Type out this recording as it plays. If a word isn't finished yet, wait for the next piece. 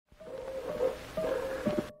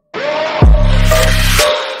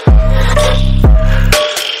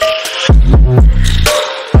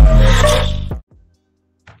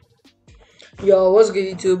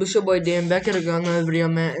Okay, YouTube, it's your boy Dan back at another video,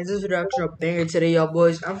 man. In this video, actually a banger today, y'all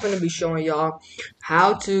boys. I'm gonna be showing y'all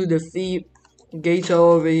how to defeat GETO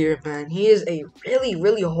over here, man. He is a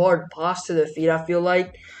really hard boss to defeat, I feel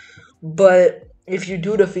like. But if you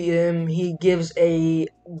do defeat him, he gives a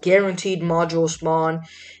guaranteed module spawn.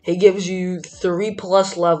 He gives you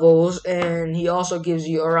 3+ levels, and he also gives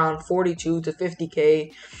you around 42 to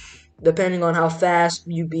 50k. Depending on how fast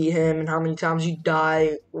you beat him and how many times you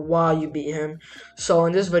die while you beat him. So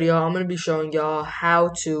in this video, I'm going to be showing y'all how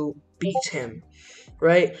to beat him,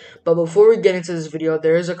 right? But before we get into this video,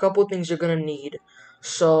 there's a couple things you're going to need.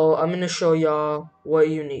 So I'm going to show y'all what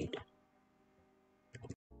you need.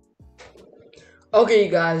 Okay,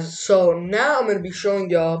 you guys, so now I'm going to be showing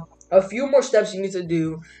y'all a few more steps you need to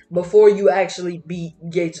do before you actually beat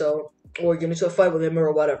GETO or get into a fight with him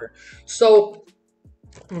or whatever. So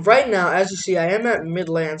right now, as you see, I am at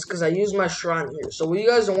Midlands because I use my shrine here. So what you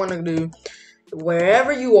guys want to do,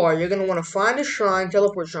 wherever you are, you're going to want to find a shrine,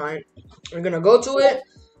 teleport shrine. You're going to go to it,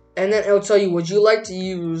 and then it'll tell you, would you like to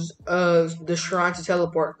use the shrine to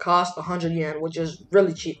teleport? Cost 100 yen, which is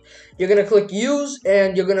really cheap. You're going to click use,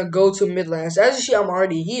 and you're going to go to Midlands. As you see, I'm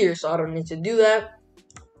already here, so I don't need to do that.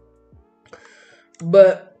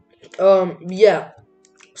 But, yeah.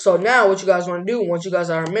 So now what you guys want to do, once you guys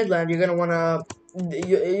are in Midland, you're going to want to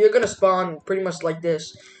you're gonna spawn pretty much like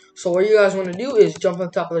this. So what you guys want to do is jump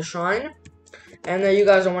on top of the shrine, and then you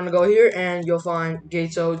guys want to go here, and you'll find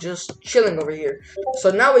GETO just chilling over here.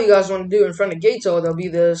 So now what you guys want to do, in front of GETO, there'll be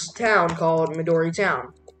this town called Midori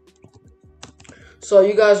Town. So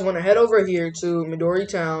you guys want to head over here to Midori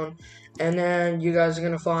Town, and then you guys are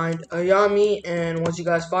gonna find Ayami, and once you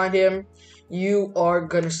guys find him, you are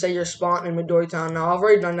gonna set your spawn in Midori Town. Now I've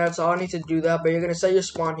already done that, so I don't need to do that, but you're gonna set your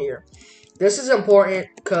spawn here. This is important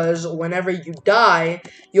because whenever you die,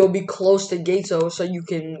 you'll be close to GETO, so you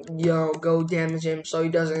can, go damage him so he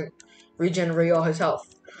doesn't regenerate all his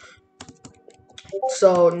health.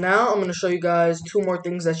 So now I'm going to show you guys 2 more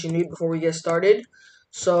things that you need before we get started.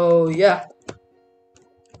 So yeah.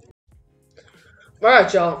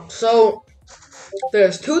 Alright, y'all. So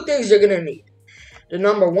there's 2 things you're going to need. The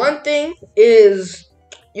number 1 thing is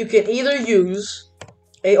you can either use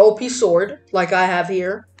a OP sword, like I have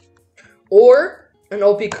here, or an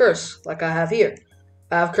OP curse, like I have here.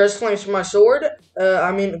 I have Curse Flames for my sword,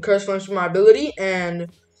 Curse Flames for my ability, and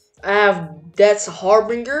I have Death's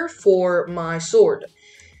Harbinger for my sword.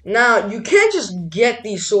 Now, you can't just get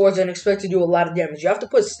these swords and expect to do a lot of damage. You have to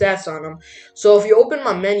put stats on them. So if you open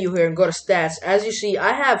my menu here and go to stats, as you see,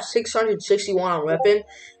 I have 661 on weapon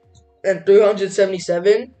and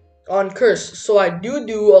 377 on curse. So I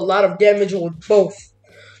do a lot of damage with both.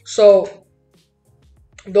 So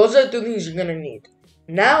those are the 2 things you're going to need.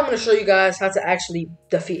 Now I'm going to show you guys how to actually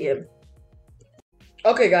defeat him.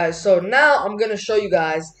 Okay guys, so now I'm going to show you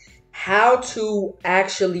guys how to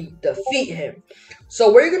actually defeat him.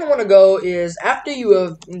 So where you're going to want to go is, after you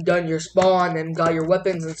have done your spawn and got your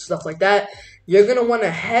weapons and stuff like that, you're going to want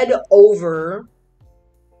to head over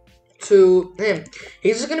to him.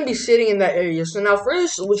 He's just going to be sitting in that area. So now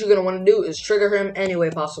first, what you're going to want to do is trigger him any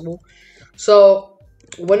way possible. So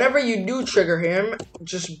whenever you do trigger him,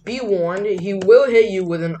 just be warned, he will hit you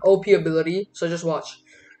with an OP ability, so just watch.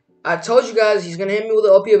 I told you guys he's going to hit me with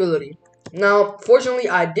an OP ability. Now, fortunately,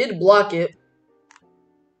 I did block it,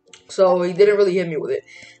 so he didn't really hit me with it.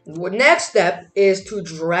 The next step is to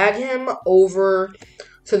drag him over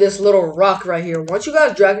to this little rock right here. Once you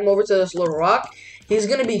guys drag him over to this little rock, he's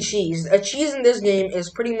going to be cheesed. A cheese in this game is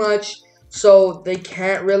pretty much so they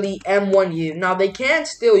can't really M1 you. Now, they can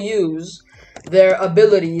still use their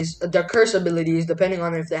abilities, their curse abilities, depending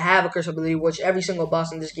on if they have a curse ability, which every single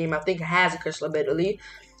boss in this game, I think, has a curse ability.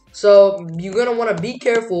 So, you're going to want to be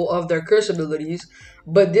careful of their curse abilities,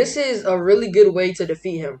 but this is a really good way to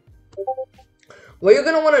defeat him. What you're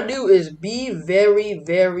going to want to do is be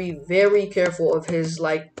very careful of his,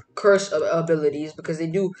 curse abilities, because they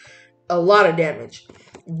do a lot of damage.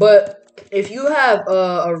 But if you have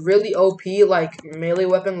a really OP, melee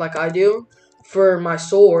weapon like I do, for my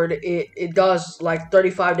sword, it does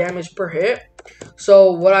 35 damage per hit.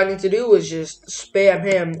 So what I need to do is just spam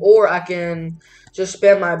him, or I can just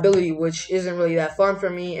spam my ability, which isn't really that fun for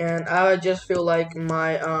me, and I just feel like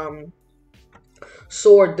my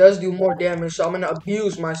sword does do more damage, so I'm gonna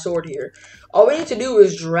abuse my sword here. All we need to do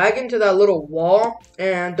is drag him to that little wall,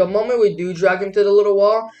 and the moment we do drag him to the little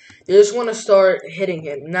wall, you just want to start hitting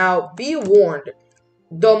him. Now, be warned,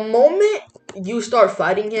 the moment you start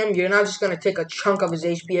fighting him, you're not just going to take a chunk of his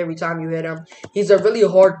HP every time you hit him. He's a really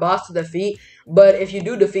hard boss to defeat, but if you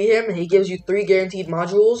do defeat him, he gives you 3 guaranteed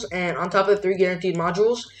modules, and on top of the 3 guaranteed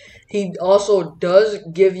modules, he also does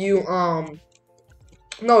give you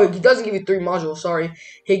No, he doesn't give you 3 modules, sorry.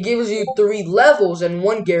 He gives you 3 levels and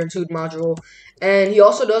 1 guaranteed module. And he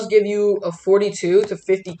also does give you a 42 to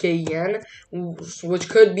 50k yen, which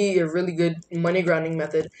could be a really good money grinding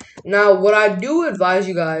method. Now, what I do advise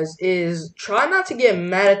you guys is try not to get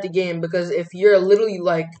mad at the game, because if you're literally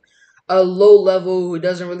like a low level who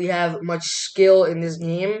doesn't really have much skill in this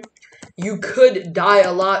game, you could die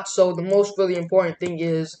a lot. So the most really important thing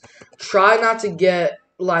is try not to get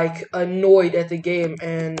like annoyed at the game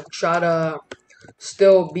and try to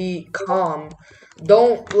still be calm.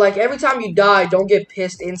 Don't, like, every time you die, don't get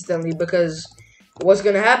pissed instantly, because what's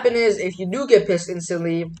gonna happen is if you do get pissed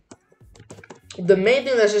instantly, the main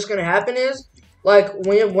thing that's just gonna happen is, like,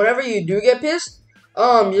 whenever you do get pissed,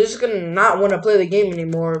 you're just gonna not want to play the game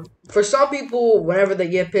anymore. For some people, whenever they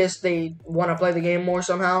get pissed, they want to play the game more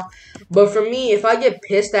somehow. But for me, if I get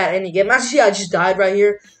pissed at any game, actually, I just died right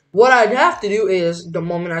here. What I'd have to do is, the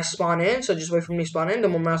moment I spawn in, so just wait for me to spawn in, the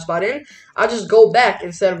moment I spawn in, I just go back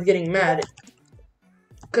instead of getting mad.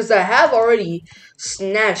 Because I have already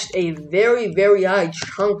snatched a very, very high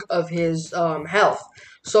chunk of his health.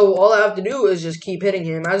 So all I have to do is just keep hitting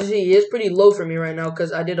him. As you see, he is pretty low for me right now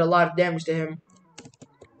because I did a lot of damage to him.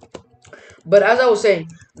 But as I was saying,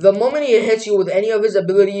 the moment he hits you with any of his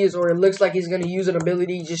abilities, or it looks like he's going to use an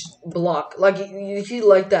ability, just block. Like, he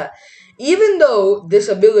like that. Even though this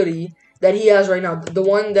ability that he has right now, the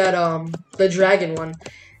one that, the dragon one,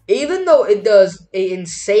 even though it does an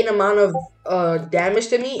insane amount of damage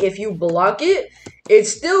to me, if you block it, it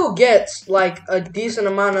still gets, like, a decent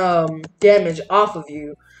amount of damage off of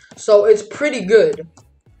you. So it's pretty good.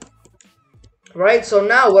 Right, so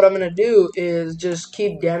now what I'm going to do is just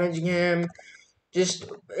keep damaging him.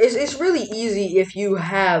 It's really easy if you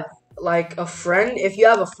have, like, a friend. If you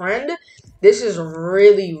have a friend, this is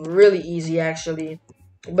really, really easy, actually.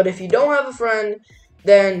 But if you don't have a friend,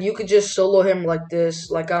 then you could just solo him like this,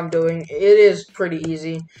 like I'm doing. It is pretty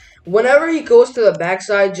easy. Whenever he goes to the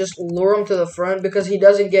backside, just lure him to the front, because he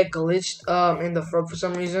doesn't get glitched in the front for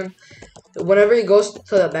some reason. Whenever he goes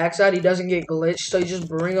to the backside, he doesn't get glitched, so you just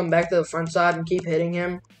bring him back to the front side and keep hitting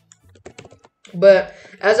him. But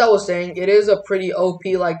as I was saying, it is a pretty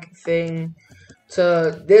OP-like thing.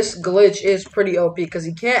 This glitch is pretty OP because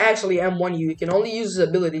he can't actually M1 you. He can only use his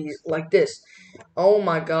abilities like this. Oh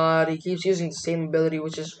my god, he keeps using the same ability,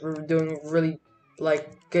 which is doing really, like,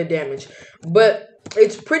 good damage. But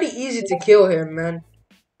it's pretty easy to kill him, man.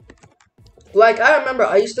 Like, I remember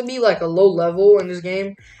I used to be, like, a low level in this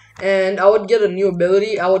game, and I would get a new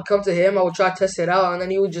ability. I would come to him, I would try to test it out, and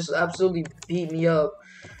then he would just absolutely beat me up.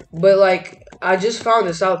 But, like, I just found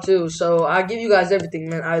this out, too, so I give you guys everything,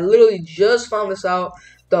 man. I literally just found this out.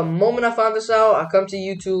 The moment I found this out, I come to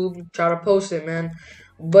YouTube, try to post it, man.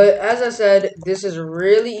 But, as I said, this is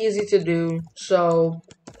really easy to do, so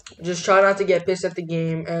just try not to get pissed at the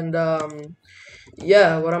game. And,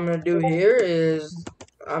 yeah, what I'm going to do here is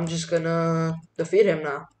I'm just going to defeat him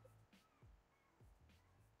now.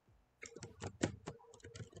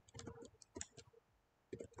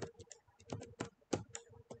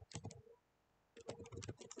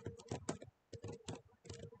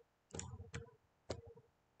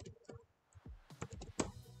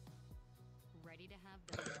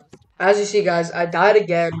 As you see, guys, I died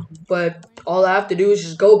again, but all I have to do is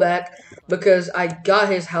just go back, because I got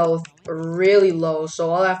his health really low. So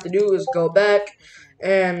all I have to do is go back,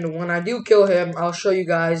 and when I do kill him, I'll show you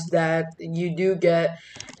guys that you do get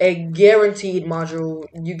a guaranteed module.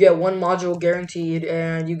 You get 1 module guaranteed,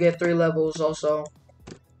 and you get 3 levels also.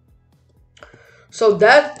 So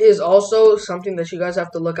that is also something that you guys have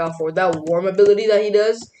to look out for, that warm ability that he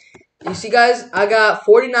does. You see, guys, I got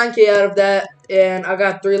 49k out of that, and I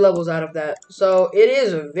got 3 levels out of that. So it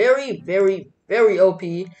is very, very, very OP.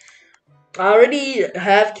 I already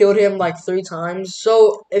have killed him like 3 times.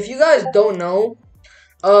 So if you guys don't know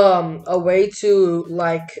a way to,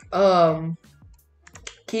 like,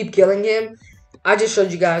 keep killing him, I just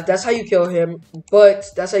showed you guys. That's how you kill him. But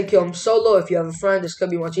that's how you kill him solo. If you have a friend, this could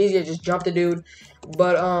be much easier. Just jump the dude.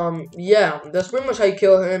 But, yeah, that's pretty much how you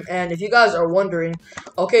kill him. And if you guys are wondering,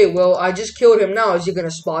 okay, well, I just killed him now. Is he going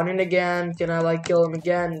to spawn in again? Can I, like, kill him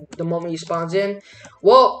again the moment he spawns in?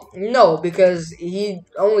 Well, no, because he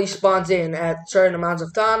only spawns in at certain amounts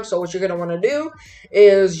of time. So what you're going to want to do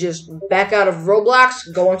is just back out of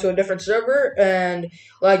Roblox, go onto a different server, and,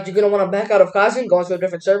 like, you're going to want to back out of Kaizen, go into a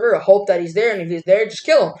different server, hope that he's there, and if he's there, just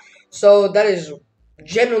kill him. So that is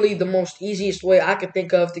generally the most easiest way I could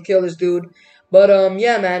think of to kill this dude. But,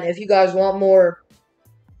 yeah, man, if you guys want more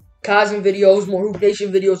Kaizen videos, more Hoop Nation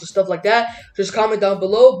videos and stuff like that, just comment down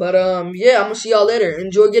below. But, yeah, I'm going to see y'all later.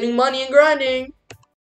 Enjoy getting money and grinding.